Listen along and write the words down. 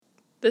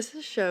This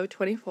is show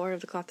 24 of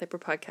the Cloth Diaper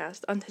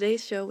podcast. On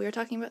today's show, we are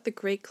talking about the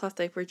Great Cloth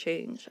Diaper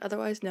Change,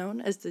 otherwise known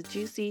as the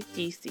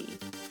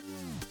GCDC.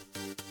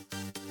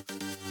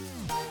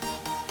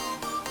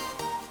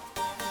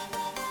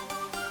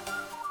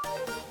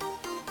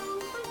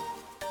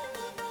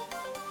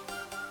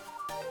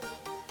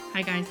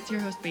 Hi guys, it's your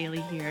host Bailey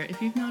here.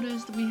 If you've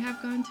noticed, we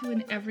have gone to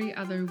an every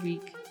other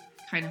week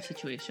kind of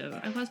situation.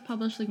 I was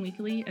publishing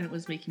weekly and it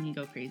was making me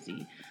go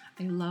crazy.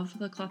 I love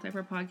the Cloth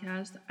Diaper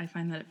podcast. I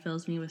find that it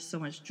fills me with so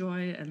much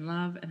joy and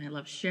love, and I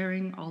love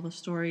sharing all the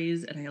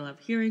stories and I love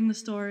hearing the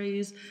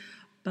stories,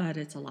 but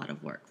it's a lot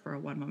of work for a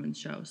one-woman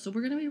show. So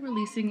we're going to be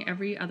releasing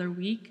every other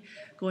week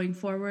going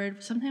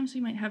forward. Sometimes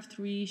we might have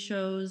 3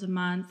 shows a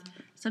month.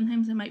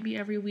 Sometimes it might be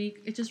every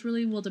week. It just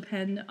really will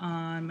depend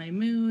on my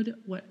mood,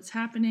 what's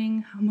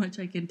happening, how much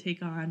I can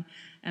take on.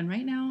 And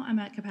right now I'm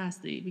at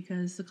capacity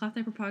because the Cloth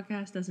Diaper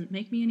podcast doesn't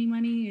make me any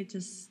money. It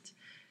just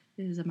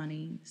is a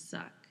money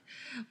suck,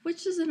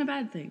 which isn't a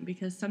bad thing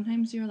because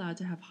sometimes you're allowed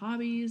to have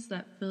hobbies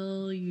that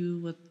fill you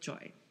with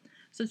joy.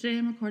 So today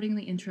I'm recording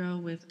the intro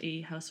with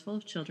a house full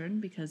of children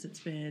because it's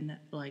been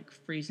like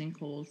freezing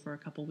cold for a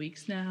couple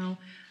weeks now.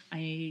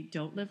 I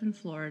don't live in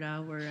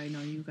Florida where I know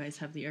you guys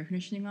have the air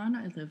conditioning on.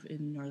 I live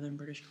in northern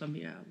British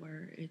Columbia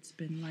where it's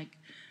been like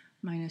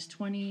minus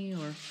 20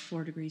 or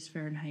 4 degrees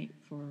Fahrenheit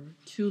for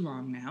too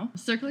long now.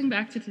 Circling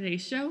back to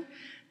today's show,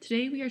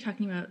 today we are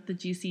talking about the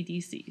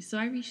GCDC. So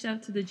I reached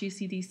out to the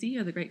GCDC,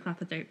 or the Great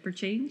Cloth Diaper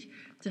Change,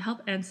 to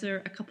help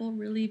answer a couple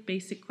really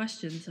basic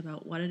questions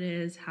about what it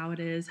is, how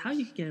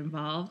you can get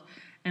involved.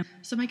 And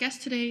so my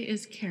guest today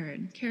is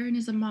Karen. Karen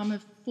is a mom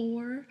of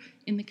 4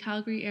 in the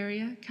Calgary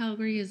area.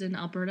 Calgary is in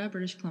Alberta,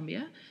 British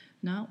Columbia.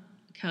 No,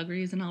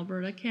 Calgary is in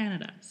Alberta,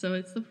 Canada. So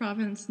it's the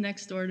province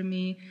next door to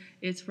me.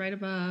 It's right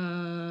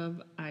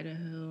above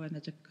Idaho and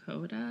the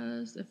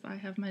Dakotas, if I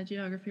have my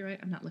geography right.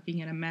 I'm not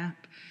looking at a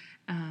map.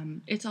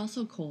 It's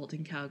also cold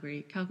in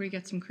Calgary. Calgary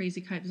gets some crazy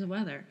kinds of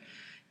weather.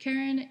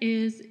 Karen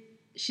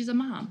she's a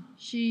mom.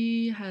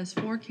 She has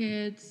 4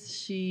 kids.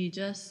 She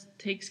just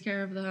takes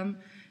care of them.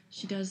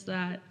 She does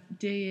that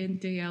day in,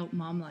 day out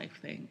mom life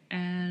thing.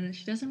 And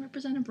she doesn't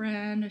represent a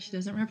brand. She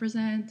doesn't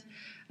represent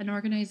an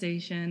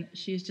organization.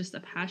 She's just a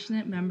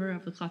passionate member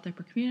of the cloth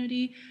diaper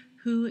community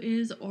who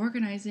is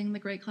organizing the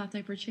Great Cloth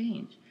Diaper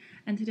Change.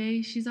 And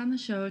today she's on the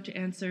show to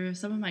answer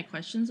some of my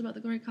questions about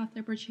the Great Cloth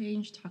Diaper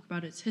Change, talk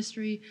about its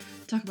history,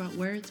 talk about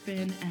where it's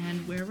been,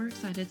 and where we're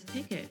excited to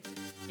take it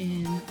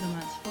in the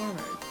months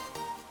forward.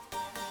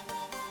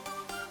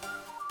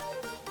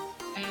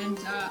 And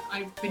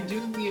I've been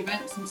doing the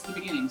event since the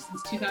beginning.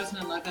 Since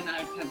 2011, I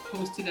have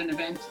hosted an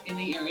event in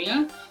the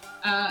area.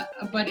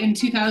 But in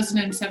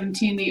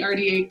 2017, the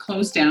RDA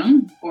closed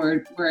down,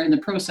 or we're in the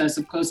process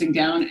of closing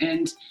down,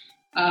 and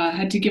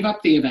had to give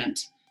up the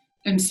event.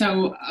 And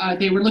so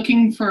they were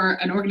looking for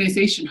an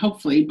organization,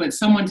 hopefully, but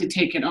someone to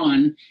take it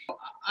on.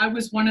 I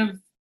was one of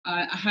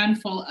a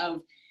handful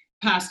of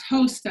past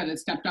hosts that had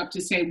stepped up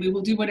to say, we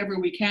will do whatever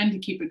we can to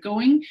keep it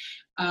going.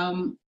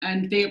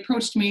 And they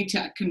approached me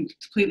to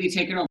completely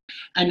take it over.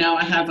 And now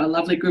I have a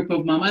lovely group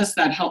of mamas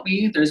that help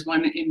me. There's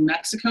one in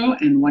Mexico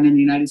and one in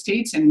the United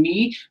States, and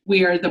me.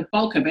 We are the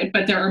bulk of it,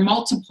 but there are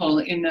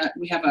multiple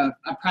we have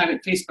a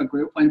private Facebook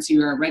group. Once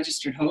you are a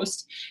registered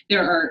host,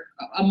 there are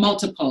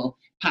multiple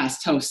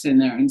past hosts in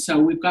there. And so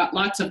we've got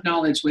lots of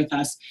knowledge with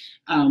us,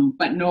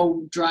 but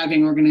no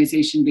driving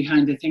organization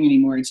behind the thing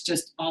anymore. It's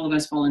just all of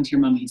us volunteer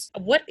mummies.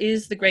 What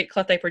is the Great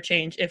Cloth Diaper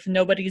Change if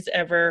nobody's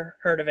ever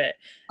heard of it?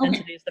 Okay. And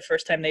today's the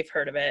first time they've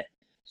heard of it.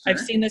 Sure. I've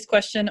seen this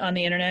question on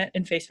the internet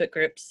in Facebook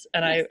groups,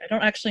 and yes. I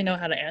don't actually know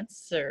how to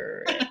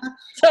answer it.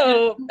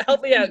 So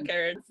help me out,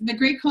 Karen. The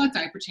Great Cloth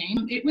Diaper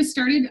Change, it was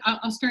started,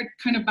 I'll start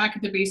kind of back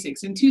at the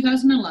basics. In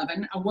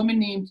 2011, a woman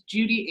named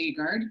Judy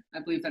Agard, I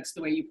believe that's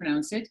the way you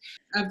pronounce it,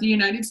 of the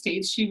United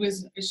States. She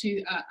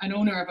an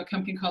owner of a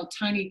company called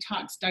Tiny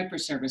Tots Diaper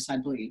Service, I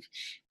believe.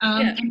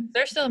 And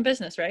they're still in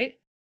business, right?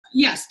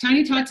 Yes,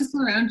 Tiny Tots is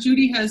still around.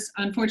 Judy has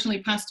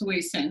unfortunately passed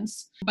away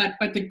since, but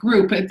the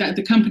group,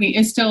 the company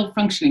is still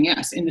functioning,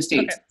 yes, in the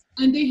States.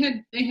 Okay. And they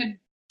had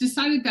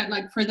decided that,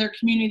 like, for their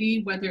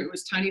community, whether it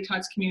was Tiny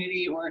Tots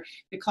community or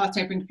the cloth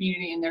diapering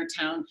community in their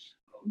town,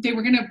 they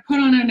were going to put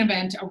on an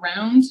event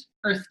around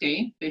Earth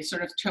Day. They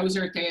sort of chose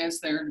Earth Day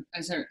as their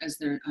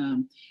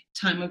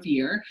time of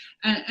year,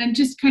 and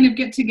just kind of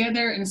get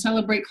together and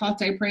celebrate cloth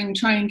diapering,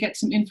 try and get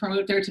some info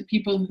out there to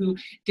people who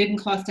didn't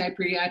cloth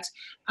diaper yet,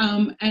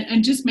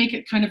 and just make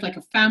it kind of like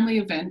a family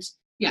event.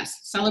 Yes,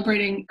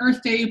 celebrating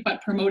Earth Day,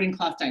 but promoting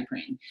cloth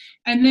diapering.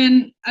 And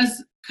then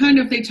as kind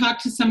of they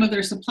talked to some of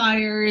their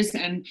suppliers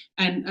and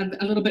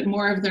a little bit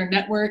more of their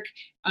network,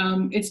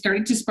 it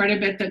started to spread a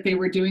bit that they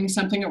were doing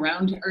something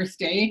around Earth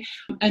Day.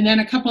 And then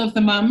a couple of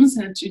the mums,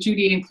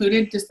 Judy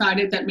included,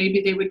 decided that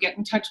maybe they would get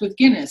in touch with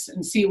Guinness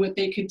and see what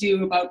they could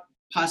do about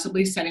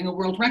possibly setting a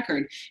world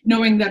record,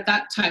 knowing that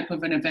type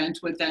of an event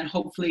would then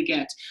hopefully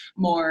get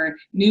more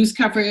news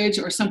coverage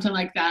or something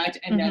like that.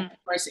 And then, of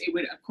course, it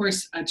would, of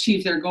course,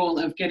 achieve their goal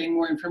of getting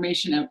more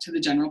information out to the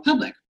general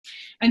public.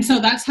 And so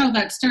that's how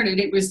that started.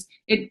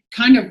 It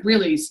kind of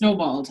really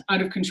snowballed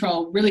out of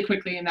control really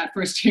quickly in that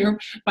first year.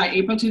 By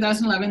April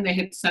 2011, they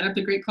had set up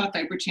the Great Cloth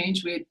Diaper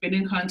Change. We had been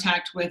in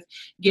contact with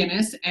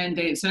Guinness and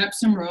they had set up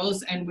some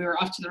rules and we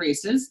were off to the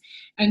races.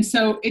 And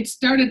so it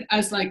started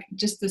as like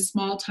just this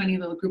small, tiny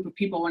little group of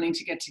people wanting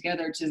to get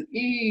together to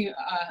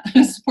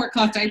support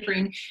cloth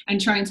diapering and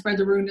try and spread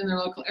the word in their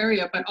local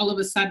area. But all of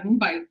a sudden,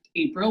 by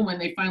April, when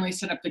they finally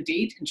set up the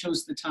date and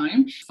chose the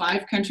time,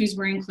 5 countries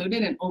were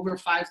included and over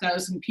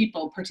 5,000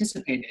 people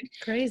participated.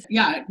 Crazy.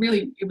 Yeah,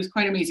 it was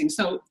quite amazing.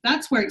 So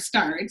that's where it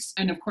starts.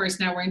 And of course,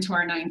 now we're into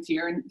our 9th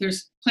year and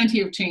there's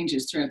plenty of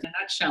changes throughout. In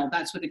a nutshell,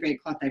 that's what the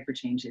Great Cloth Diaper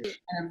Change is.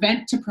 An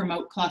event to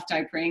promote cloth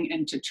diapering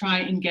and to try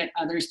and get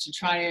others to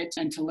try it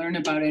and to learn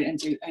about it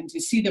and to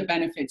see the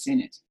benefits in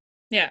it.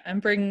 Yeah,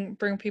 and bring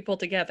people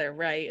together,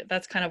 right?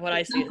 That's kind of what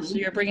I see. So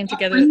you're bringing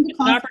together an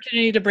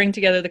opportunity to bring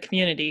together the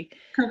community.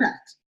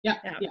 Correct. Yeah.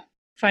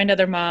 Find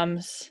other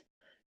moms.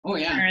 Oh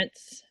yeah.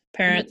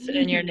 Parents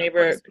in your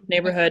neighborhood.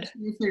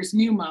 If there's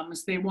new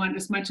moms, they want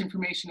as much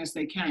information as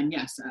they can.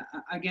 Yes.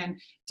 Again,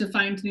 to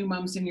find new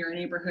moms in your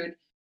neighborhood,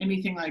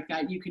 anything like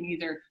that, you can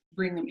either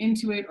bring them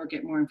into it or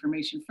get more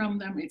information from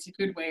them. It's a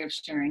good way of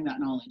sharing that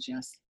knowledge.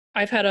 Yes.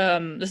 I've had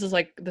this is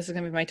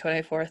gonna be my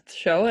 24th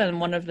show,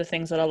 and one of the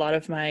things that a lot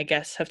of my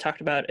guests have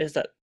talked about is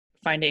that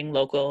finding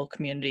local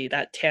community,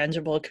 that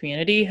tangible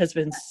community, has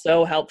been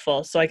so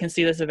helpful. So I can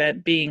see this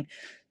event being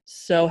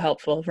so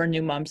helpful for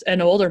new moms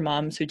and older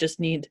moms who just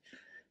need,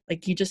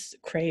 like, you just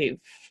crave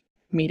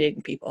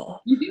meeting people.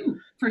 You do,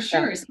 for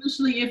sure,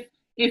 especially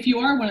if you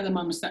are one of the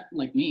moms that,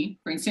 like me,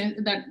 for instance,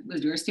 that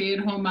was your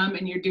stay-at-home mom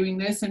and you're doing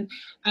this. And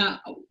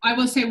I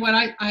will say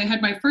I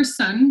had my first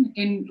son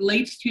in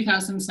late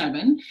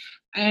 2007,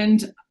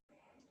 and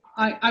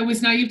I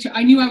was naive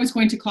I knew I was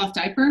going to cloth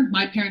diaper.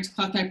 My parents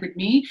cloth diapered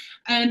me,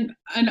 and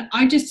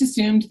I just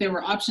assumed there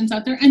were options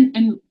out there.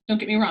 And don't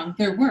get me wrong,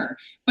 there were,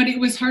 but it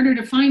was harder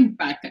to find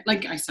back then.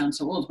 Like, I sound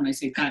so old when I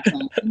say that.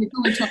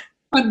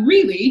 But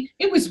really,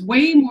 it was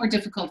way more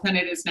difficult than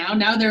it is now.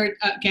 Now they're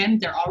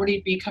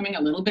already becoming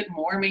a little bit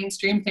more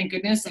mainstream, thank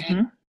goodness,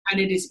 and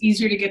it is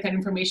easier to get that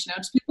information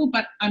out to people.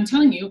 But I'm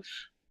telling you,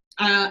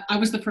 I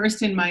was the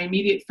first in my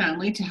immediate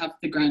family to have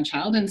the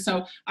grandchild. And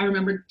so I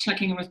remember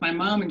checking in with my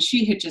mom, and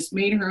she had just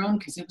made her own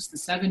because it was the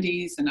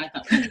 70s. And I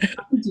thought, I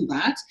could do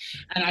that.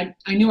 And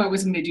I knew I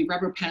wasn't going to do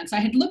rubber pants. I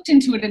had looked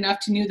into it enough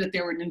to know that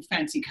there were new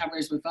fancy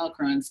covers with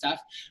Velcro and stuff.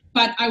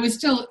 But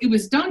it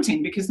was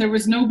daunting because there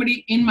was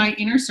nobody in my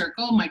inner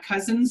circle, my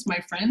cousins, my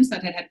friends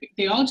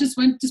they all just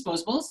went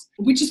disposables,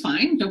 which is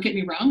fine. Don't get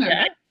me wrong.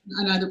 Yeah.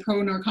 I'm neither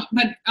pro nor con,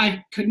 but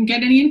I couldn't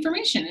get any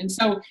information. And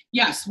so,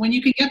 yes, when you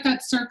can get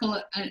that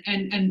circle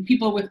and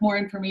people with more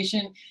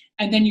information,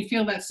 and then you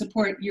feel that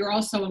support, you're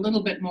also a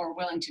little bit more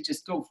willing to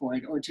just go for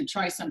it or to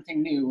try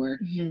something new or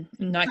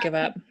not give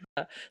up.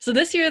 So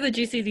this year, the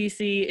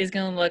GCDC is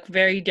going to look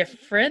very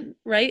different,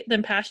 right,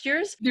 than past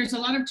years? There's a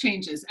lot of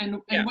changes. And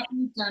what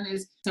we've done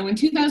is, so in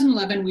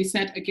 2011, we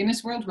set a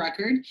Guinness World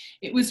Record.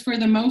 It was for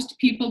the most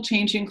people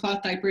changing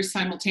cloth diapers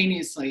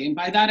simultaneously. And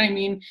by that, I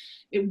mean,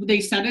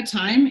 they set a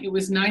time. It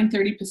was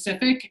 9:30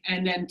 Pacific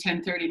and then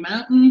 10:30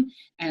 Mountain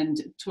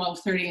and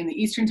 12:30 in the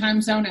Eastern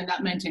time zone. And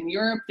that meant in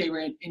Europe, they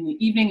were in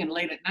the evening and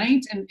late at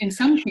night. And in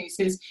some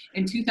cases,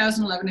 in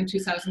 2011 and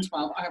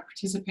 2012, our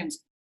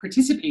participants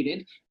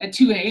participated at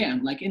 2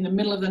 a.m., like in the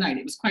middle of the night.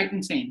 It was quite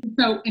insane.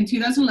 So in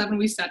 2011,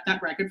 we set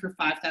that record for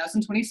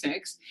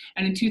 5,026.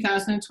 And in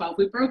 2012,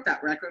 we broke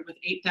that record with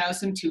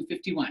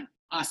 8,251.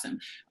 Awesome.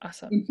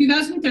 In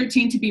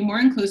 2013, to be more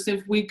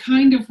inclusive, we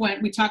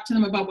talked to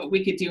them about what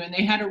we could do. And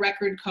they had a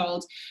record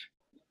called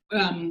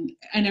an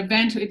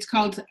event. It's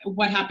called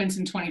What Happens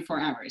in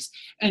 24 Hours.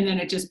 And then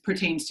it just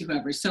pertains to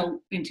whoever.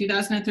 So in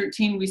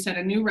 2013, we set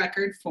a new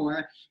record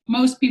for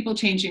most people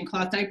changing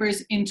cloth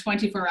diapers in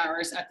 24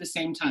 hours at the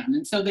same time.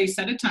 And so they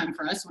set a time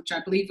for us, which I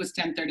believe was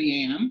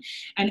 10:30 a.m.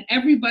 And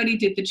everybody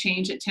did the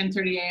change at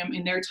 10:30 a.m.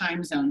 in their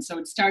time zone. So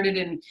it started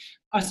in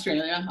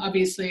Australia,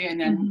 obviously,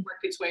 and then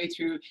worked its way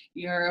through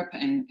Europe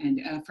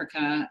and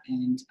Africa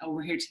and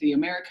over here to the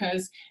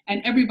Americas.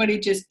 And everybody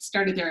just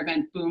started their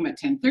event, boom, at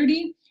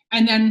 10:30.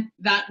 And then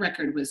that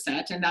record was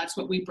set, and that's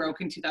what we broke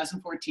in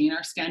 2014.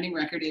 Our standing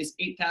record is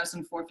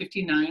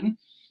 8,459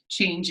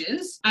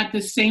 changes at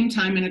the same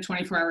time in a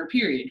 24-hour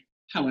period.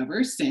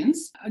 However,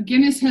 since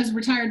Guinness has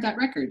retired that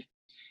record.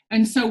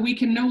 And so we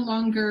can no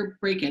longer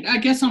break it. I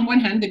guess on one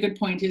hand, the good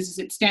point is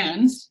it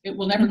stands. It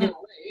will never go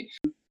away.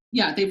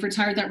 Yeah, they've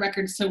retired that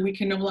record, so we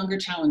can no longer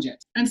challenge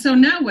it. And so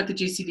now what the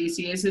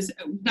GCDC is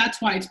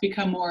that's why it's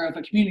become more of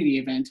a community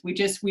event. We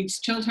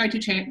still try to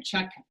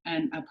check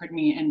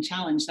and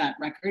challenge that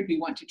record. We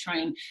want to try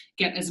and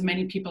get as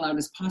many people out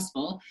as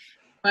possible.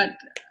 But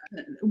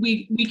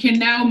we can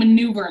now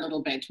maneuver a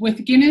little bit.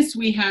 With Guinness,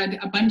 we had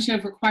a bunch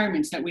of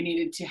requirements that we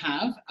needed to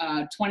have,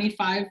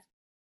 25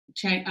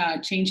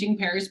 changing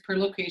pairs per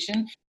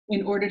location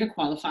in order to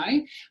qualify.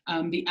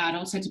 The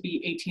adults had to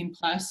be 18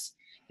 plus.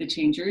 the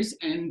changers,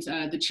 and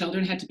the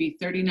children had to be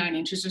 39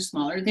 inches or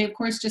smaller. They, of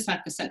course, just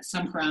have to set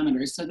some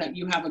parameters so that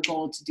you have a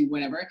goal to do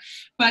whatever.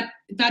 But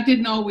that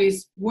didn't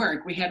always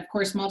work. We had, of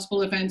course,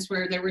 multiple events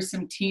where there were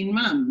some teen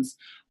moms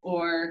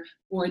or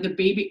the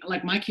baby,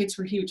 like my kids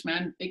were huge,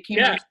 man. They came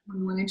out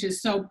 21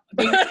 inches. So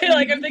they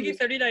like I'm thinking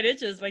 39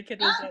 inches. My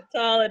kid was that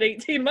tall at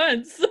 18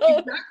 months. So.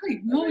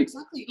 Exactly. No,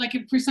 exactly. Like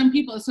for some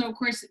people. So of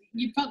course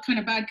you felt kind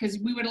of bad because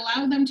we would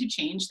allow them to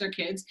change their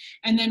kids.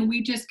 And then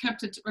we just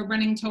kept a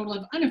running total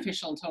of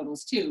unofficial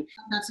totals too.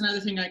 That's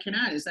another thing I can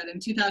add is that in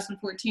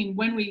 2014,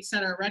 when we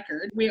set our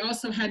record, we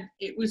also had,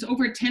 it was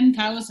over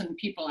 10,000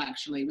 people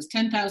actually. It was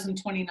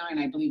 10,029,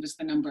 I believe is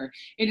the number.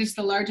 It is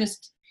the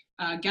largest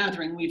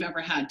gathering we've ever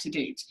had to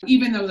date.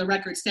 Even though the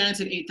record stands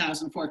at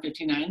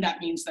 8,459, that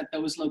means that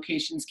those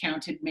locations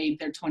counted made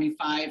their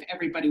 25.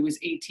 Everybody was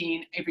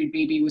 18. Every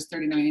baby was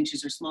 39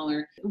 inches or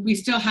smaller. We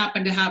still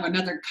happen to have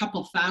another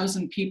couple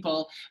thousand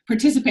people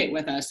participate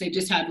with us. They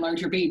just had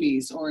larger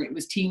babies, or it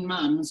was teen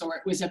moms, or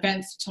it was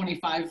events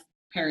 25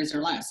 pairs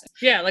or less.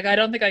 Yeah, like I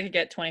don't think I could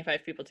get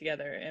 25 people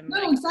together.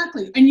 No,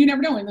 exactly. And you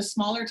never know. In the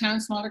smaller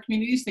towns, smaller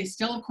communities, they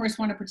still, of course,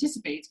 want to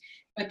participate,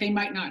 but they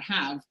might not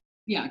have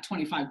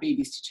 25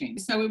 babies to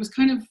change. So it was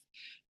kind of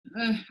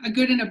a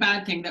good and a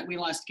bad thing that we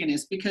lost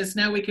Guinness, because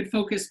now we could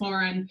focus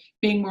more on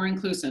being more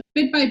inclusive.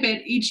 Bit by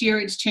bit, each year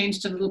it's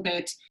changed a little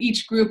bit.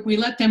 Each group, we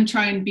let them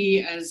try and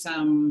be as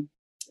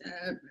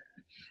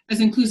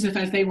inclusive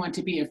as they want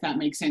to be, if that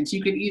makes sense.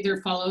 You could either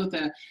follow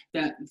the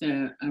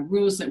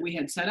rules that we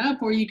had set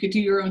up, or you could do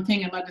your own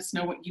thing and let us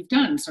know what you've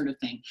done, sort of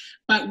thing.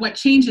 But what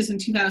changes in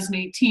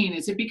 2018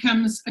 is it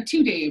becomes a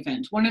 2-day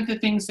event. One of the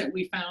things that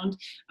we found,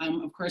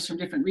 of course, from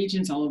different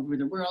regions all over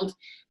the world,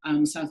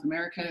 South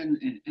America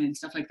and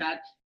stuff like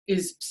that,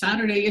 is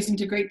Saturday isn't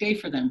a great day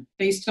for them.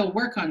 They still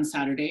work on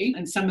Saturday,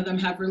 and some of them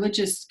have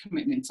religious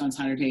commitments on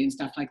Saturday and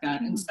stuff like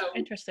that. And so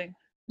interesting.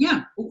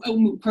 Yeah,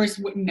 of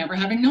course, never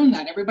having known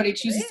that. Everybody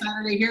chooses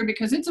Saturday here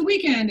because it's a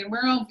weekend and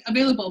we're all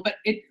available, but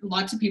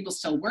lots of people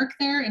still work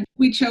there. And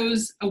we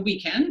chose a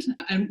weekend,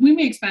 and we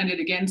may expand it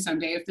again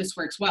someday if this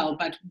works well,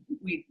 but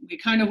we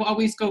kind of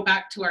always go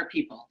back to our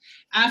people.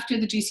 After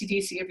the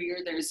GCDC every year,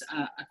 there's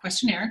a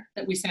questionnaire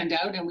that we send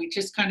out, and we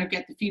just kind of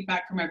get the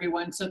feedback from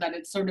everyone so that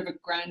it's sort of a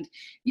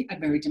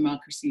very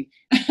democracy,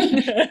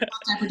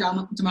 type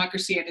of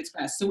democracy at its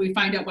best. So we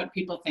find out what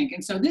people think.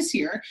 And so this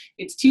year,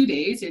 it's 2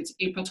 days. It's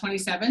April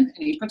 27th and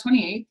April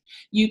 28th.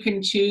 You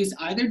can choose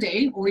either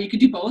day, or you could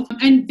do both.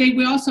 And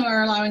we also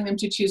are allowing them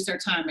to choose their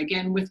time.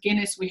 Again, with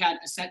Guinness, we had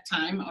a set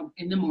time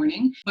in the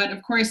morning. But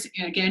of course,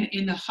 again,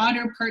 in the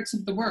hotter parts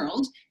of the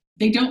world,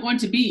 they don't want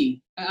to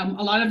be.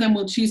 A lot of them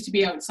will choose to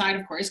be outside,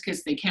 of course,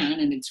 because they can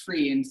and it's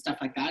free and stuff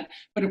like that.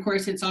 But of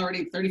course, it's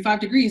already 35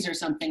 degrees or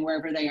something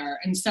wherever they are.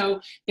 And so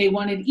they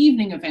wanted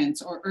evening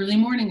events or early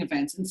morning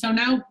events. And so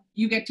now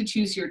you get to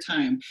choose your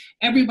time.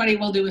 Everybody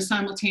will do a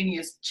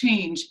simultaneous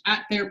change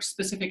at their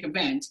specific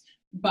event,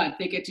 but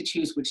they get to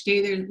choose which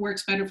day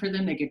works better for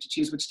them. They get to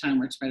choose which time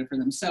works better for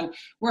them. So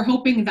we're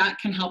hoping that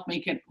can help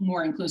make it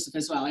more inclusive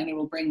as well. And it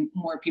will bring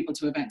more people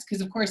to events.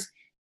 Because of course,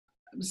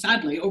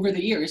 sadly, over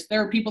the years, there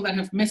are people that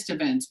have missed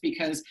events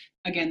because,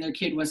 again, their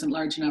kid wasn't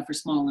large enough or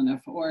small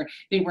enough, or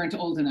they weren't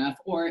old enough,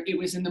 or it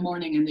was in the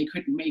morning and they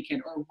couldn't make it,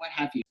 or what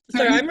have you.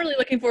 So I'm really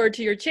looking forward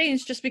to your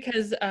change, just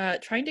because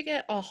trying to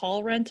get a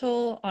hall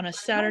rental on a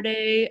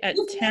Saturday at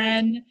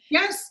 10,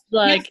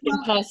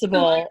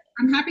 impossible. So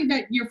I'm happy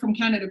that you're from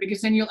Canada,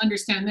 because then you'll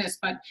understand this.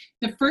 But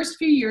the first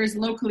few years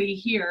locally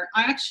here,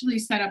 I actually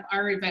set up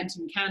our event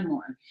in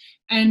Canmore.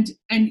 And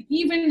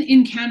even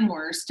in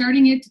Canmore,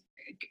 starting at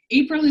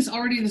April is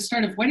already the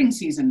start of wedding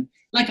season.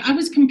 Like, I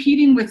was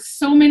competing with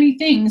so many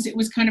things, it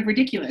was kind of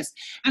ridiculous.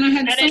 And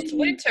it's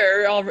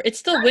winter. It's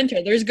still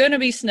winter. There's going to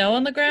be snow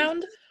on the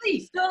ground.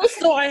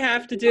 So I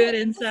have to do it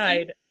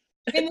inside.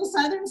 In the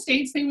southern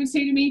states, they would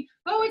say to me,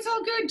 "Oh, it's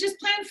all good. Just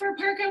plan for a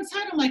park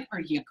outside." I'm like, "Are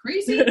you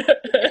crazy? 5 feet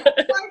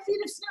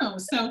of snow."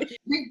 So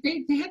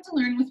they had to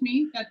learn with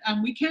me that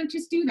we can't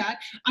just do that.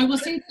 I will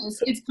say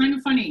this, it's kind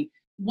of funny.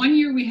 One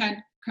year we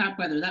had crap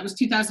weather. That was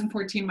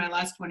 2014, my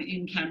last one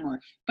in Canmore.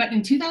 But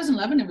in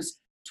 2011, it was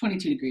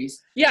 22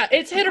 degrees. Yeah,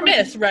 it's hit or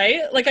miss,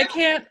 right? Like, I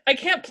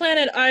can't plan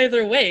it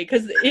either way,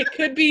 because it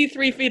could be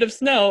 3 feet of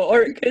snow,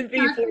 or it could be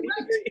 40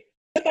 degrees.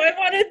 If I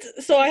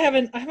wanted, so I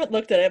haven't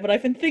looked at it, but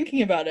I've been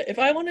thinking about it. If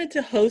I wanted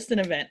to host an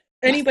event,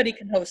 anybody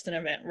can host an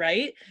event,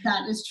 right?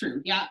 That is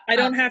true. Yeah. I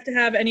don't have to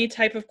have any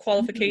type of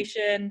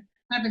qualification.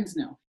 Heavens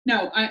no.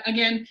 No,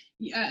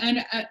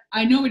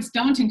 I know it's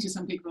daunting to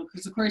some people,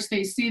 because of course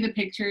they see the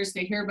pictures,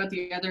 they hear about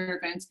the other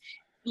events.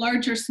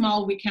 Large or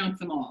small, we count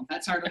them all.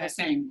 That's our little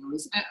saying.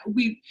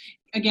 We,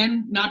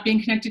 again, not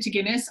being connected to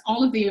Guinness,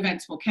 all of the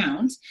events will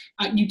count.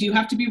 You do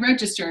have to be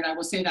registered, I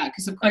will say that,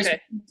 because of course,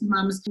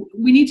 moms,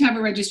 we need to have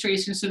a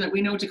registration so that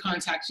we know to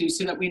contact you,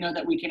 so that we know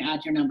that we can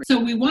add your number. So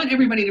we want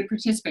everybody to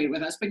participate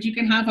with us, but you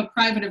can have a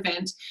private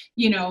event,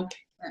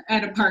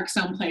 at a park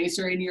someplace,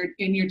 or in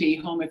your day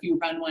home if you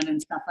run one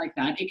and stuff like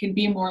that. It can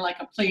be more like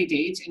a play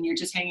date, and you're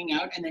just hanging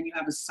out, and then you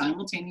have a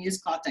simultaneous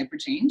cloth diaper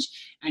change,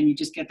 and you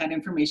just get that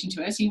information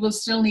to us. You will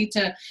still need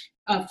to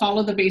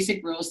follow the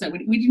basic rules that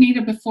we need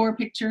a before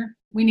picture,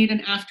 we need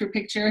an after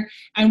picture,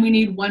 and we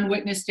need one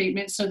witness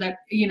statement so that,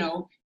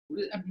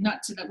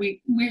 not so that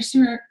we're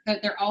sure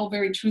that they're all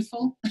very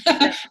truthful,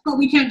 but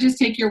we can't just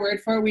take your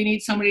word for it. We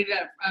need somebody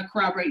to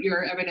corroborate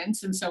your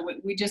evidence. And so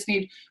we just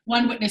need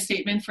one witness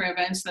statement for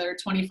events that are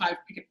 25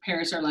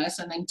 pairs or less,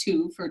 and then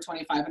 2 for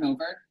 25 and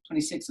over.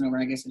 26 and over,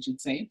 I guess I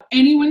should say.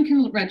 Anyone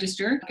can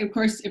register. Of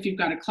course, if you've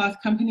got a cloth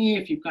company,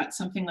 if you've got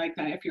something like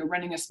that, if you're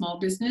running a small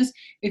business,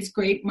 it's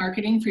great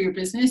marketing for your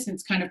business.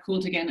 It's kind of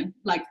cool to get,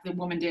 like the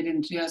woman did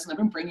in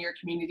 2011, bring your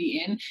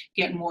community in,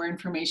 get more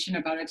information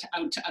about it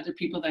out to other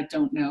people that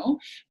don't know.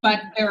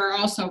 But there are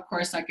also, of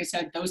course, like I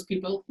said, those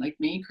people like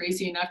me,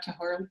 crazy enough to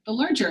hold the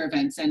larger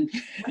events and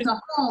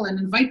the hall and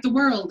invite the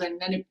world,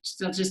 and then it's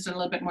still just a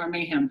little bit more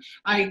mayhem.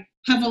 I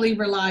heavily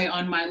rely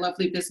on my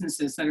lovely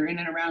businesses that are in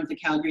and around the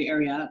Calgary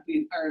area.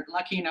 We are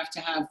lucky enough to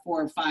have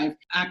 4 or 5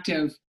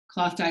 active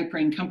cloth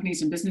diapering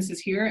companies and businesses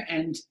here,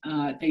 and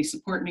they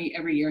support me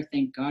every year,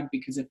 thank God,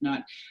 because if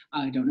not,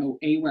 I don't know,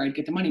 A, where I'd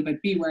get the money,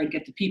 but B, where I'd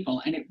get the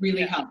people, and it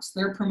really helps.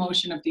 Their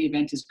promotion of the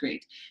event is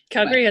great.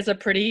 Calgary has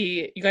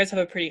you guys have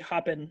a pretty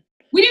hoppin'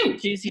 we do.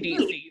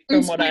 GCDC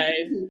from what I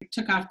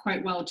took off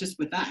quite well just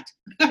with that.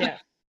 Yeah,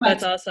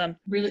 that's awesome.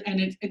 Really,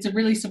 and it's a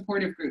really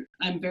supportive group.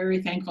 I'm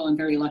very thankful and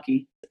very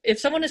lucky. If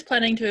someone is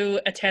planning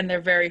to attend their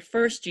very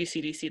first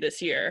GCDC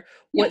this year,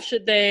 what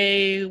should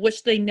they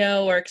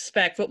know or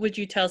expect? What would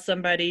you tell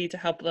somebody to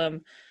help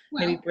them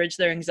maybe bridge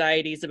their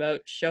anxieties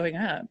about showing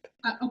up?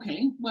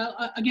 Okay. Well,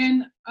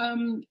 again,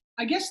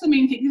 I guess the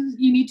main thing is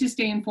you need to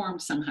stay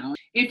informed somehow.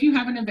 If you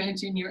have an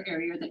event in your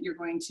area that you're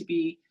going to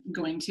be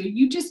going to,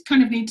 you just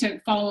kind of need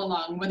to follow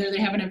along, whether they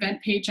have an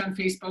event page on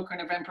Facebook or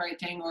an Eventbrite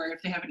thing, or if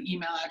they have an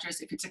email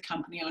address, if it's a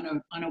company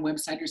on a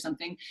website or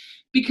something,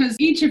 because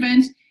each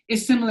event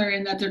is similar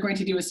in that they're going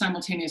to do a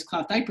simultaneous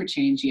cloth diaper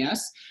change,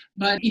 yes,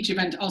 but each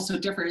event also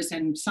differs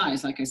in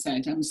size, like I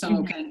said.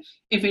 So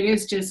if it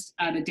is just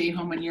at a day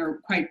home and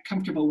you're quite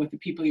comfortable with the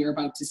people you're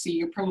about to see,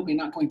 you're probably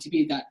not going to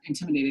be that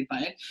intimidated by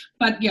it.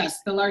 But yes,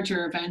 the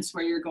larger events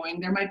where you're going,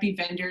 there might be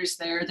vendors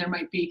there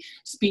might be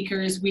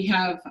speakers. We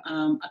have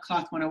a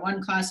Cloth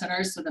 101 class at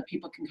ours so that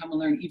people can come and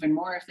learn even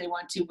more if they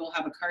want to. We'll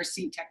have a car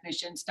seat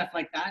technician, stuff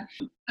like that.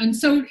 And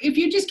so if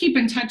you just keep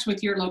in touch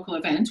with your local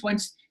event,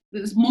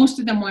 most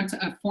of them want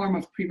a form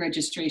of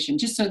pre-registration,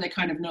 just so they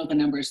kind of know the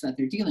numbers that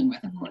they're dealing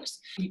with, of course.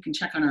 You can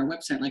check on our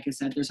website, like I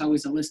said, there's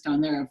always a list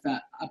on there of the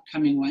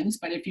upcoming ones.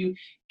 But if you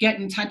get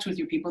in touch with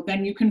your people,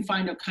 then you can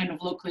find out kind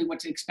of locally what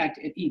to expect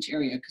at each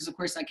area. Because of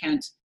course I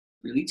can't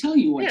really tell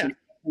you what to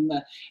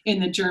expect in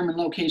the German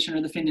location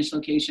or the Finnish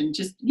location,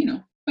 just,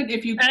 but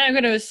if you... And I'm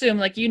going to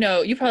assume,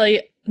 you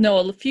probably know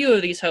a few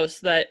of these hosts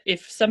that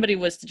if somebody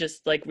was to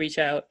just reach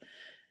out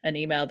and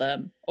email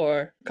them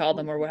or call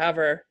them or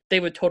whatever,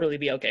 they would totally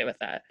be okay with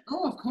that.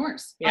 Oh, of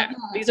course. Yeah.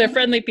 These are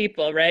friendly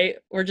people, right?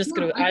 We're just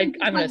going to, I'm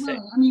going to say.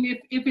 I mean,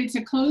 if it's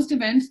a closed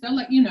event, they'll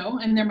let you know,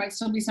 and there might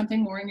still be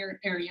something more in your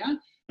area.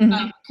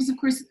 Because of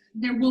course,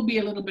 there will be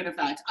a little bit of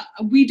that.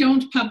 We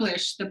don't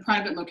publish the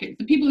private location.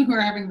 The people who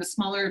are having the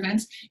smaller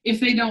events, if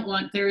they don't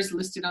want theirs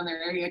listed on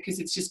their area, because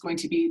it's just going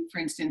to be, for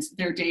instance,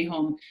 their day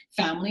home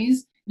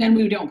families, then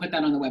we don't put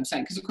that on the website.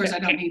 Because of course I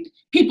don't need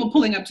people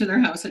pulling up to their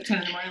house at 10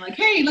 in the morning like,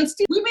 hey,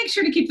 we make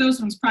sure to keep those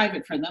ones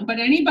private for them. But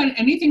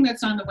anything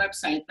that's on the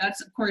website,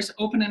 that's of course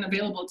open and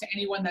available to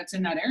anyone that's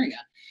in that area.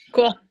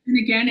 Cool. And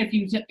again, if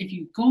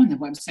you go on the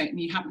website and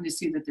you happen to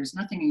see that there's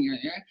nothing in your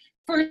area,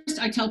 first,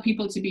 I tell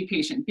people to be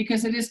patient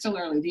because it is still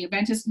early. The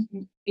event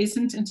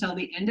isn't until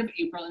the end of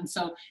April. And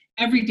so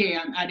every day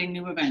I'm adding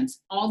new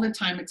events. All the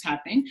time it's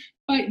happening.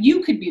 But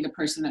you could be the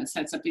person that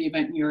sets up the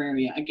event in your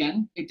area.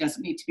 Again, it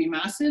doesn't need to be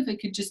massive.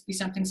 It could just be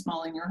something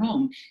small in your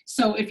home.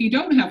 So if you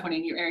don't have one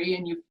in your area,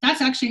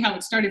 that's actually how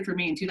it started for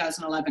me in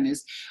 2011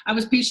 is I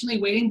was patiently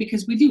waiting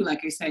because we do,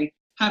 like I say,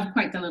 have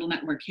quite the little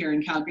network here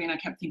in Calgary. And I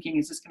kept thinking,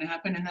 is this going to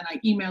happen? And then I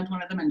emailed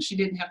one of them and she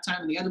didn't have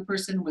time. And the other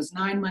person was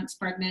 9 months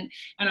pregnant.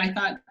 And I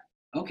thought,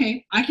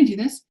 okay, I can do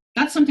this.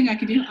 That's something I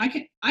can do.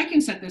 I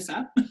can set this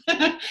up.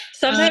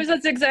 Sometimes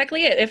that's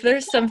exactly it. If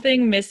there's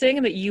something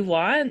missing that you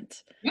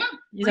want,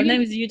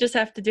 sometimes you just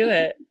have to do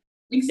it.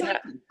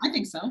 Exactly. Yeah. I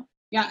think so.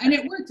 Yeah. And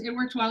it worked. It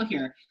worked well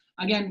here.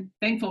 Again,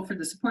 thankful for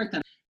the support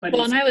that.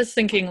 And I was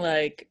thinking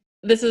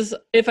this is,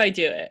 if I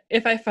do it,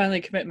 if I finally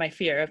commit my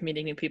fear of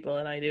meeting new people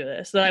and I do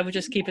this, then I would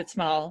just keep it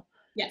small.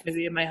 Yes.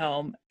 Maybe in my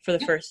home for the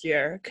first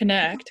year,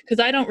 connect, because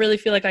I don't really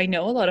feel like I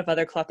know a lot of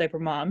other cloth diaper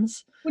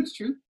moms. That's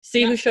true.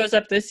 See who shows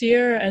up this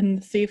year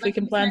and see if we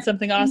can plan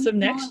something awesome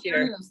next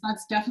year.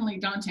 That's definitely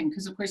daunting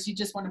because of course you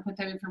just want to put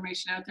that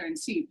information out there and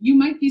see. You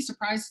might be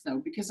surprised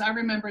though, because I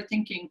remember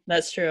thinking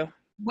that's true.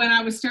 When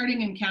I was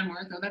starting in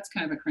Canmore, though that's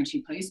kind of a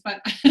crunchy place,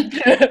 but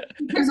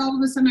because all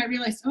of a sudden I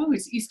realized, oh,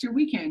 it's Easter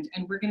weekend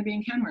and we're going to be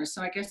in Canmore.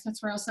 So I guess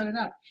that's where I'll set it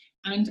up.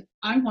 And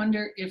I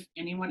wonder if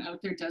anyone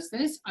out there does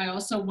this. I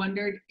also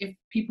wondered if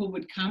people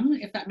would come,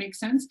 if that makes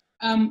sense.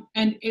 And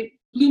it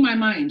blew my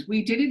mind.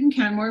 We did it in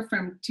Canmore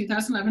from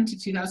 2011 to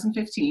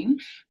 2015.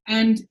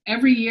 And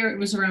every year it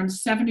was around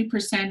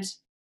 70%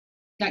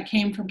 that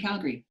came from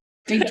Calgary.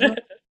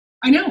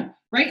 I know.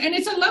 Right. And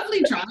it's a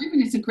lovely drive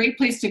and it's a great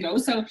place to go.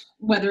 So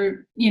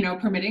weather,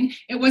 permitting,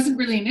 it wasn't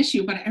really an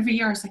issue. But every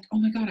year I was like, oh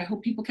my God, I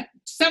hope people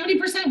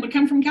 70% would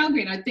come from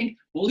Calgary. And I think,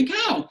 holy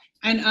cow.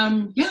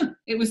 And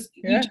it was,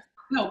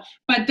 no.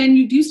 But then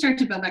you do start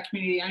to build that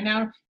community.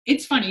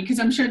 It's funny because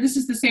I'm sure this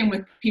is the same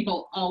with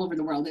people all over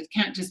the world. It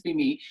can't just be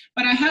me.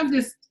 But I have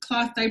this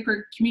cloth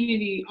diaper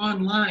community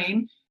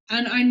online.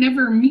 And I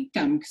never meet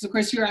them because, of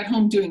course, you're at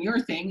home doing your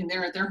thing and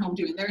they're at their home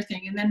doing their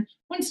thing. And then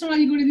once in a while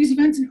you go to these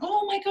events and,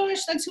 oh my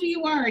gosh, that's who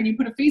you are. And you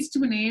put a face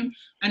to a name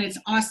and it's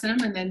awesome.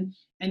 And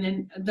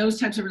then those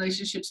types of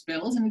relationships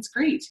build and it's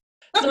great.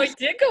 So I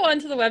did go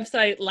onto the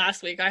website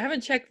last week. I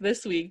haven't checked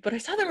this week, but I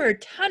saw there were a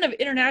ton of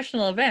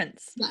international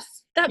events.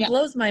 Yes. That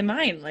blows my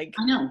mind. Like,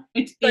 I know.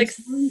 It's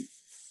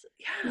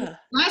yeah.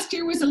 Last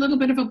year was a little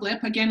bit of a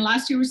blip. Again,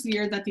 last year was the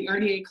year that the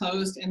RDA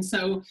closed. And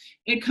so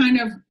it kind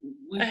of...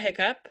 A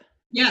hiccup?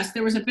 Yes,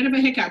 there was a bit of a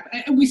hiccup.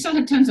 And we still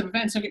had tons of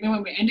events. Don't get me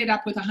wrong, we ended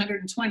up with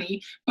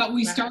 120, but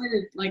we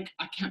started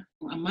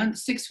a month,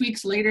 6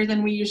 weeks later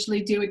than we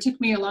usually do. It took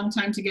me a long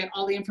time to get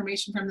all the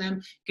information from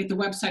them, get the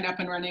website up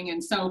and running.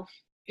 And so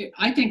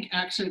I think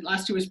actually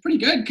last year was pretty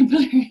good.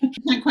 I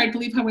can't quite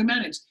believe how we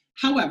managed.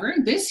 However,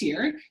 this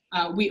year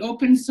we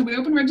opened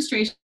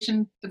registration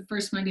the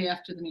first Monday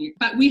after the New Year.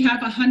 But we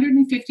have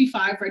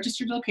 155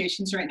 registered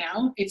locations right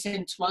now. It's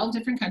in 12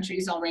 different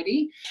countries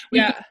already.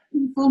 We've got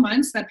full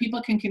months that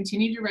people can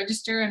continue to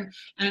register,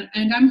 and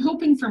I'm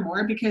hoping for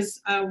more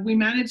because we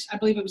managed, I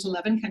believe it was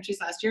 11 countries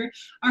last year.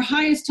 Our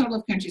highest total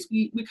of countries,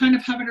 we kind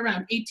of hovered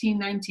around 18,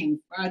 19.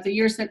 The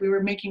years that we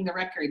were making the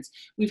records,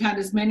 we've had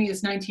as many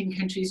as 19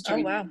 countries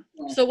join. Oh,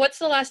 wow. So what's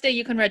the last day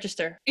you can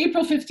register?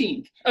 April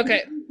 15th.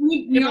 Okay.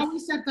 We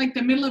always set like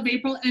the middle of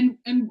April, and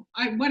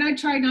what I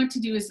try not to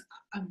do is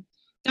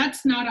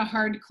that's not a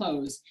hard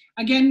close.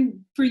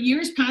 Again, for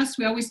years past,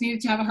 we always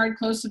needed to have a hard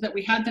close so that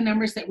we had the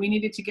numbers that we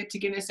needed to get to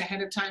Guinness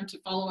ahead of time to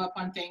follow up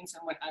on things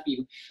and what have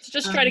you. So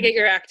just try to get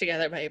your act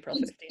together by April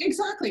 15th.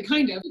 Exactly,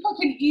 kind of. People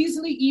can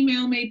easily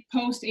email me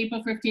post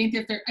April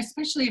 15th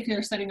especially if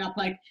they're setting up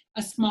like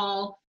a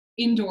small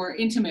indoor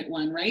intimate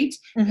one, right?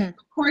 Mm-hmm. Of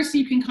course,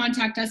 you can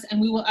contact us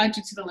and we will add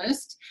you to the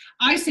list.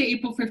 I say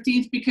April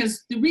 15th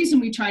because the reason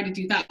we try to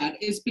do that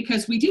is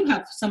because we do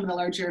have some of the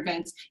larger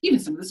events, even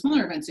some of the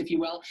smaller events, if you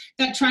will,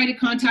 that try to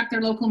contact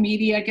their local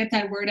media, get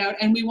that word out,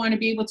 and we want to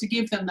be able to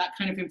give them that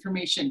kind of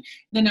information,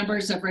 the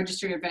numbers of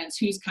registered events,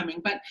 who's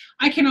coming. But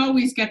I can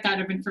always get that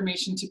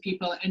information to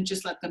people and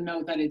just let them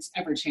know that it's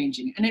ever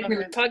changing. And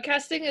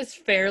podcasting is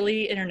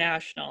fairly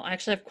international. I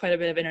actually have quite a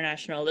bit of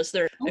international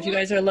listeners. If you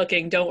guys are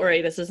looking, don't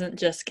worry, this isn't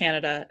just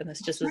Canada and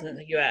this just isn't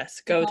the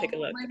US. Go take a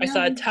look. I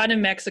saw a ton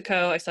in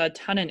Mexico, I saw a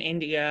ton in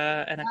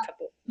India, and a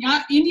couple.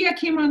 Yeah, India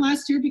came on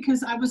last year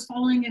because I was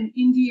following an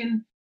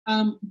Indian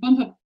bump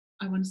up.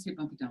 I want to say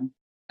Bump Dump.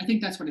 I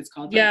think that's what it's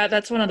called. Yeah,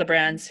 that's one of the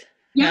brands.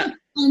 Yeah.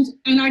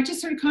 And I just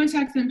started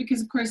contacting them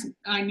because, of course,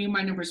 I knew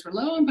my numbers were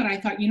low, but I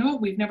thought, you know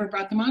what, we've never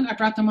brought them on. I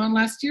brought them on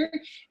last year,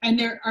 and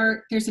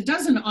there's a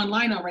dozen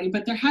online already,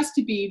 but there has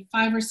to be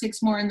 5 or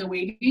 6 more in the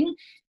waiting.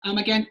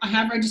 Again, I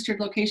have registered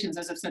locations.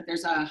 As I've said,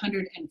 there's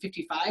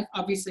 155.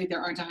 Obviously,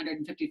 there aren't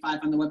 155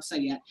 on the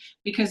website yet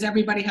because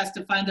everybody has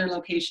to find their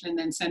location and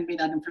then send me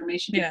that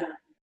information before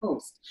I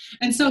post.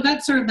 And so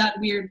that's sort of that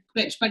weird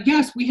glitch. But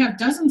yes, we have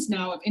dozens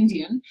now of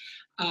Indian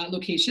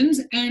locations,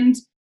 and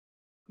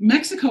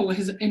Mexico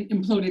has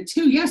imploded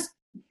too. Yes,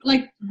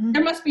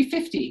 there must be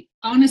 50.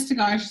 Honest to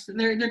gosh,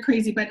 they're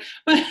crazy, but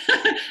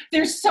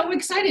they're so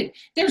excited.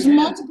 There's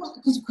multiple,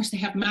 because of course they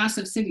have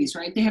massive cities,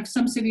 right? They have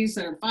some cities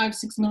that are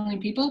 5-6 million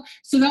people,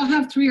 so they'll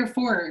have 3 or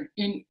 4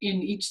 in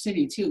each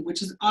city too,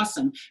 which is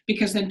awesome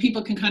because then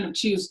people can kind of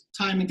choose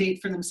time and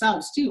date for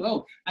themselves too.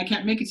 Oh, I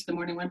can't make it to the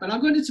morning one, but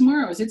I'll go to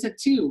tomorrow's. It's at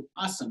 2.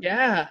 Awesome.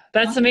 Yeah,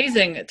 that's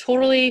amazing.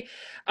 Totally.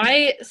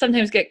 I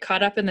sometimes get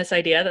caught up in this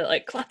idea that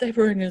like cloth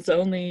diapering is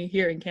only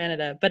here in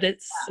Canada, but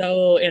it's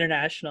so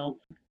international.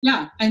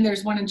 Yeah, and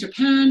there's one in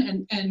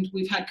Japan, and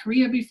we've had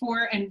Korea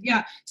before, and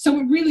so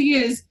it really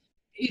is.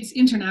 It's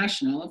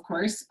international, of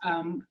course,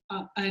 and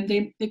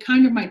they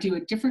kind of might do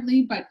it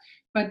differently, but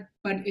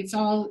it's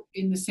all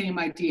in the same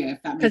idea.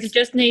 If that makes sense. Because you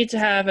just need to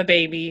have a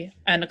baby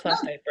and a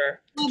cloth diaper.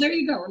 Well, there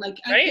you go. Like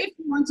if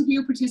you want to be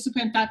a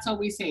participant, that's all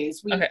we say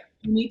is we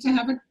need to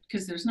have it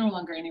because there's no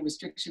longer any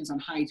restrictions on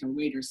height or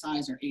weight or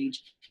size or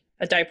age.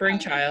 A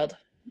diapering child.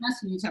 Yes,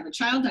 we need to have a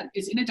child that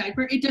is in a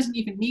diaper. It doesn't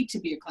even need to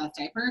be a cloth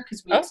diaper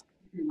because we.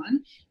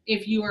 Everyone.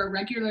 If you are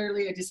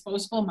regularly a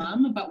disposable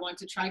mom but want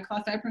to try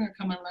cloth diapering or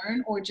come and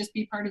learn or just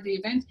be part of the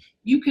event,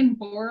 you can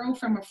borrow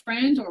from a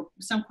friend or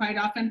quite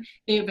often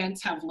the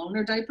events have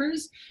loaner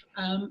diapers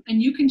and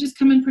you can just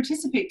come and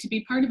participate to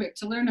be part of it,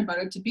 to learn about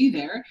it, to be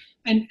there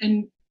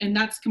and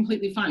that's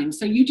completely fine.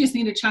 So you just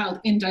need a child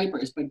in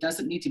diapers, but it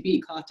doesn't need to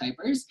be cloth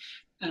diapers.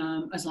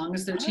 As long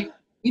as they're changed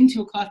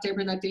into a cloth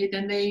diaper that day,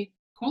 then they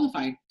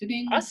qualify.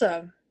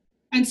 Awesome.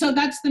 And so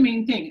that's the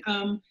main thing.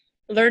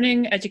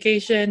 Learning,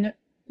 education,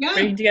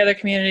 bringing together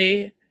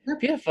community.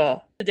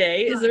 Beautiful.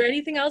 Today, is there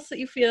anything else that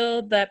you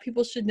feel that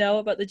people should know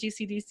about the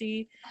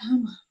GCDC?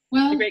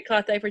 the Great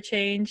Cloth Diaper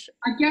Change.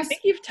 I guess I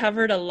think you've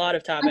covered a lot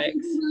of I think topics.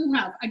 we really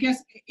have. I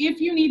guess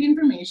if you need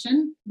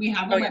information, we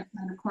have a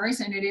website, of course,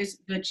 and it is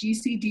the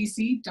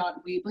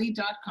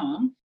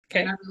gcdc.weebly.com.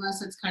 Okay. And I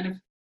realize it's kind of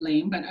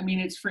lame, but I mean,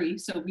 it's free,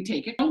 so we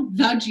take it. Oh,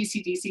 the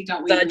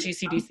gcdc.weebly.com. The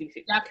GCDC.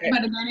 Yep. Okay. But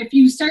again, if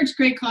you search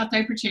Great Cloth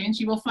Diaper Change,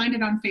 you will find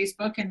it on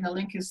Facebook, and the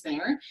link is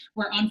there.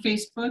 We're on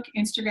Facebook,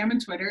 Instagram,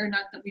 and Twitter.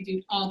 Not that we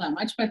do all that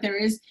much, but there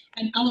is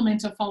an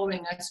element of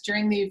following us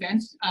during the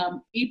event.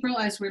 April,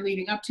 as we're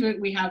leading up to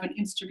it, we have an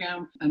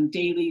Instagram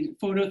daily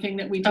photo thing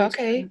that we do.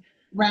 Okay.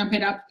 Ramp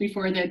it up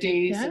before the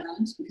day's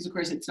event, because of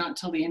course it's not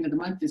till the end of the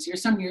month this year.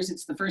 Some years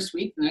it's the first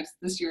week,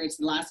 this year it's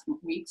the last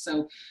week.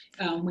 So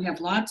we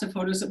have lots of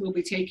photos that we'll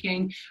be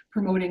taking,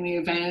 promoting the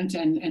event,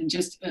 and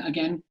just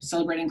again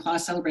celebrating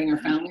cloth, celebrating our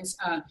families.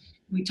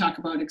 We talk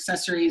about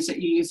accessories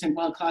that you use in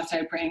cloth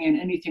diapering, and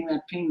anything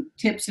that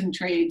tips and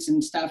trades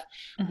and stuff,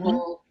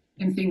 wool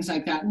and things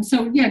like that. And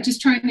so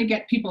just trying to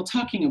get people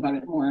talking about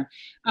it more.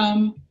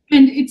 And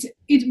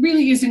it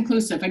really is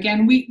inclusive.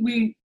 Again,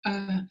 we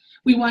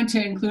want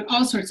to include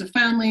all sorts of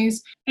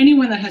families.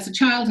 Anyone that has a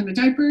child in a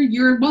diaper,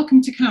 you're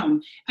welcome to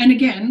come. And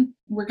again,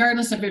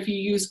 regardless of if you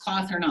use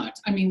cloth or not.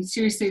 I mean,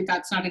 seriously,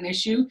 that's not an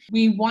issue.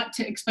 We want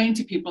to explain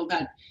to people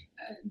that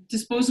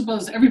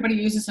disposables, everybody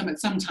uses them at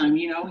some time.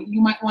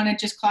 You might want to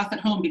just cloth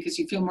at home because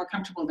you feel more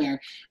comfortable there,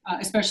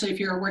 especially if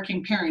you're a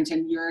working parent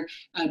and your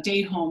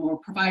day home or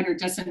provider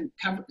doesn't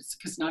cover,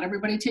 because not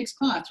everybody takes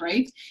cloth,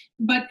 right?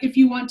 But if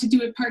you want to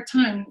do it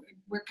part-time,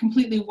 we're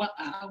completely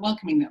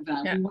welcoming of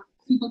that. We want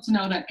people to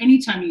know that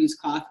anytime you use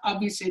cloth,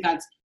 obviously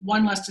that's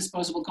one less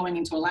disposable going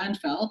into a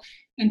landfill.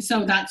 And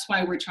so that's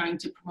why we're trying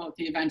to promote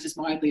the event as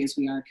widely as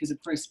we are, because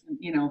of course,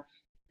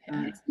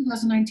 it's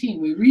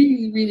 2019. We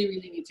really, really,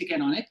 really need to get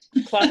on it.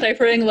 Cloth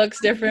diapering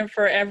looks different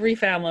for every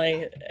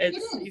family.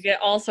 You get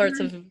all sorts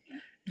of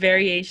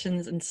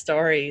variations and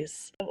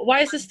stories. Why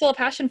is this still a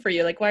passion for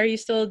you? Like, why are you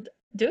still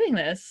doing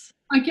this?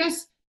 I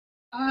guess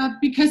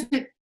because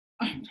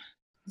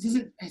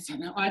it's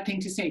an odd thing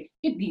to say.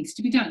 It needs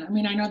to be done. I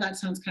mean, I know that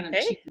sounds kind of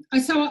cheap.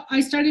 So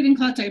I started in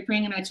cloth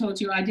diapering, and I told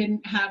you I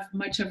didn't have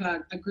much of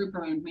a group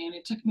around me, and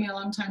it took me a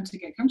long time to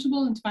get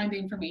comfortable and to find the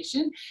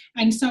information.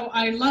 And so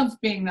I love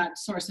being that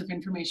source of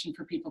information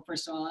for people.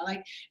 First of all, I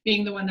like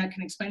being the one that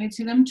can explain it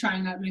to them,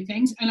 trying out new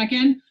things. And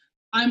again,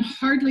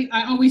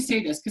 I always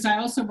say this because I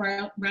also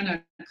run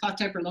a cloth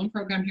diaper loan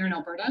program here in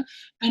Alberta,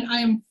 and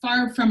I am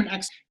far from an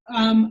expert.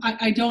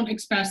 I don't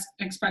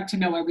expect to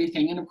know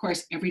everything. And of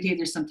course, every day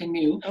there's something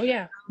new. Oh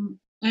yeah.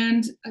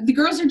 And the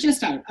girls are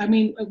just out. I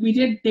mean,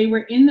 they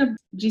were in the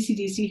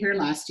GCDC here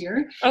last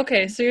year.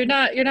 Okay. So you're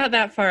not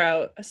that far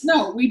out.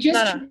 No, we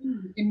just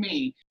in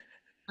May.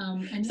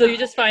 So you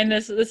just find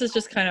this is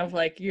just kind of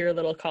like your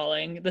little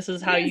calling. This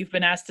is how you've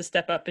been asked to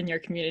step up in your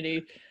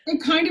community.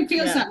 It kind of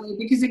feels that way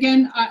because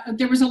again,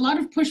 there was a lot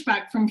of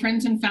pushback from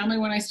friends and family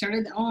when I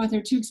started. Oh,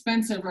 they're too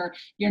expensive, or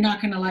you're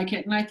not going to like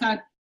it. And I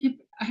thought,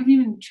 I haven't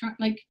even tried.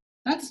 Like,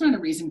 that's not a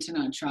reason to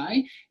not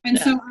try. And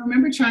so I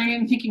remember trying it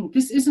and thinking,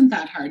 this isn't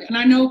that hard. And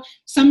I know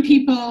some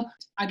people,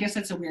 I guess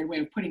that's a weird way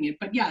of putting it,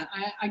 but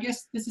I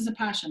guess this is a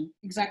passion.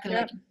 Exactly.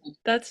 Like you said.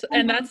 That's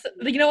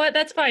you know what,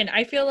 that's fine.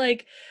 I feel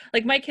like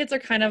my kids are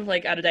kind of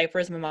like out of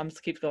diapers. My mom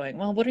keeps going,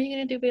 well, what are you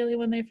going to do, Bailey,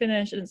 when they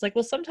finish? And it's like,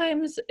 well,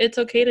 sometimes it's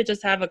okay to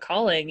just have a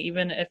calling,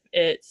 even if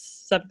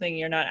it's something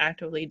you're not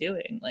actively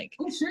doing. Like,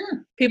 oh,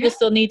 sure. People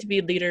still need to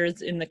be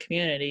leaders in the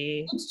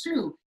community. It's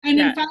true.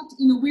 And in fact,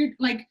 in a weird,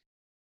 like,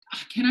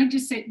 can I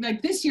just say,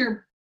 like this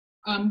year,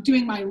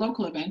 doing my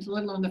local event,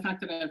 let alone the fact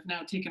that I've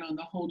now taken on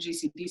the whole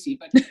GCDC,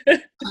 but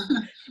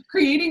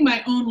creating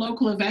my own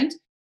local event,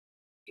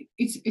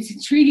 it's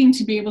intriguing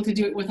to be able to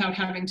do it without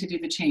having to do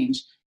the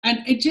change. And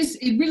it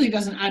really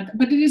doesn't add,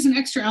 but it is an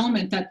extra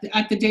element that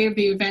at the day of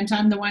the event,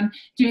 I'm the one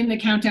doing the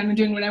countdown and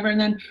doing whatever.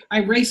 And then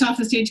I race off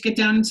the stage, get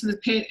down into the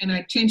pit, and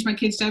I change my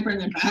kid's diaper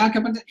and then back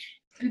up.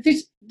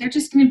 They're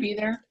just going to be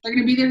there. They're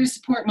going to be there to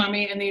support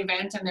mommy and the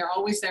event, and they're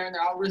always there, and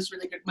they're always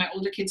really good. My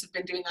older kids have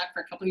been doing that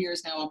for a couple of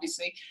years now,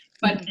 obviously.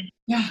 But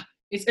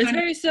it's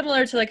very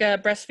similar to like a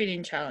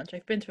breastfeeding challenge.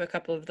 I've been to a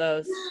couple of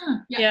those.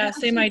 Yeah,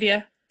 same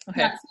idea.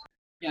 Okay.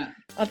 Yeah.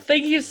 Well,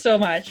 thank you so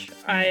much.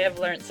 I have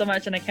learned so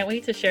much, and I can't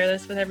wait to share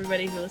this with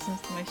everybody who listens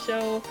to my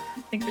show.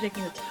 Thanks for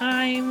taking the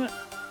time.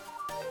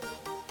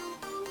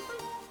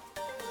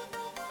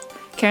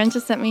 Karen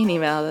just sent me an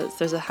email that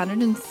there's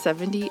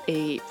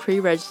 178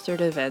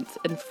 pre-registered events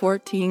in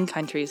 14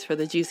 countries for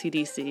the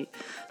GCDC.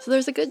 So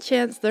there's a good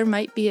chance there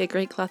might be a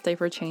Great Cloth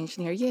Diaper Change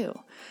near you.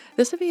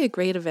 This would be a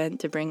great event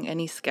to bring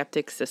any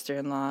skeptic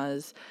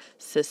sister-in-laws,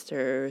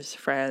 sisters,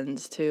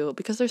 friends to,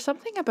 because there's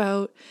something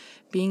about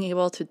being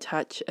able to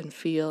touch and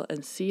feel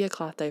and see a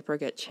cloth diaper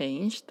get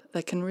changed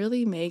that can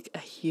really make a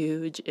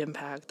huge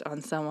impact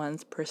on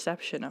someone's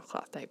perception of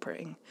cloth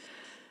diapering.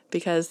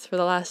 Because for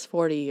the last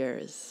 40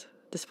 years,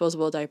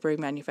 disposable diapering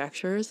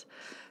manufacturers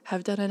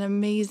have done an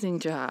amazing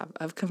job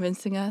of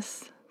convincing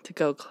us to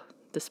go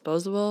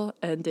disposable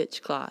and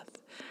ditch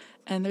cloth.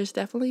 And there's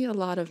definitely a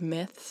lot of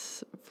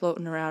myths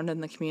floating around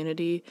in the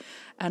community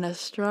and a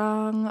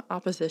strong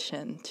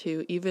opposition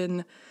to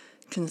even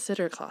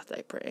consider cloth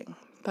diapering.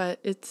 But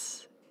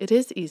it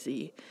is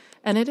easy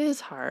and it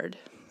is hard.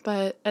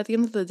 But at the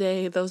end of the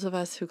day, those of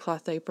us who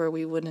cloth diaper,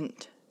 we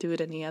wouldn't do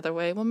it any other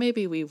way. Well,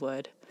 maybe we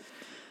would.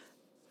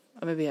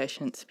 Or maybe I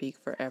shouldn't speak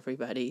for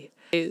everybody.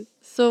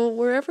 So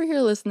wherever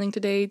you're listening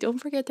today, don't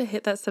forget to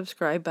hit that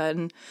subscribe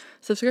button.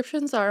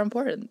 Subscriptions are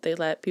important. They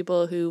let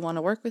people who want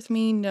to work with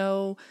me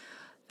know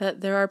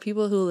that there are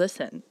people who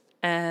listen.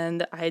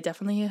 And I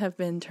definitely have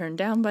been turned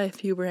down by a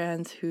few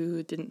brands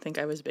who didn't think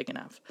I was big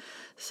enough.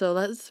 So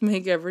let's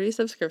make every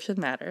subscription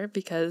matter,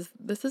 because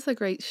this is a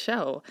great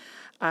show.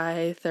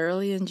 I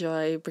thoroughly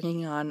enjoy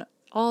bringing on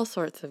all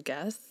sorts of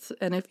guests.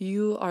 And if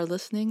you are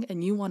listening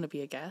and you want to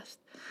be a guest,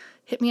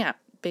 hit me up.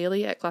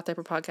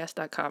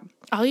 Bailey@clothdiaperpodcast.com.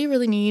 All you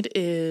really need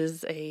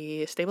is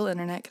a stable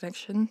internet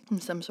connection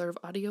and some sort of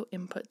audio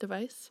input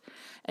device,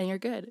 and you're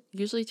good.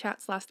 Usually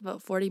chats last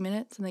about 40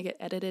 minutes and they get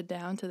edited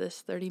down to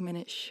this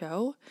 30-minute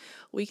show.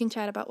 We can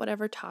chat about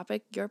whatever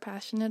topic you're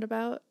passionate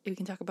about. We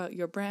can talk about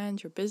your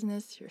brand, your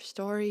business, your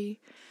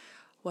story,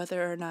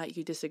 whether or not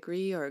you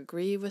disagree or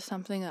agree with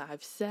something that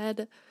I've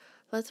said.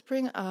 Let's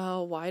bring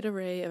a wide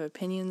array of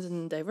opinions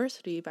and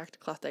diversity back to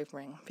cloth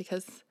diapering,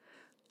 because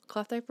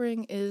cloth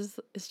diapering is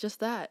just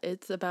that.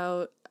 It's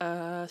about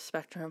a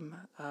spectrum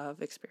of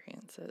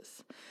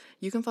experiences.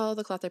 You can follow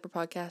the Cloth Diaper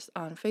Podcast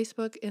on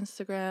Facebook,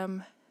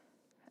 Instagram,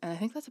 and I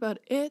think that's about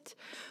it.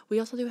 We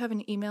also do have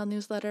an email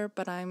newsletter,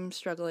 but I'm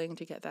struggling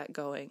to get that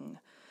going.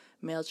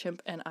 MailChimp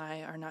and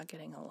I are not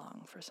getting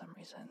along for some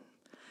reason.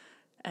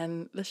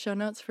 And the show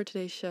notes for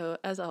today's show,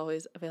 as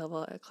always,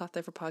 available at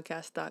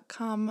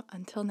clothdiaperpodcast.com.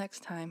 Until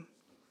next time,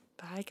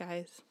 bye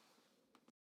guys.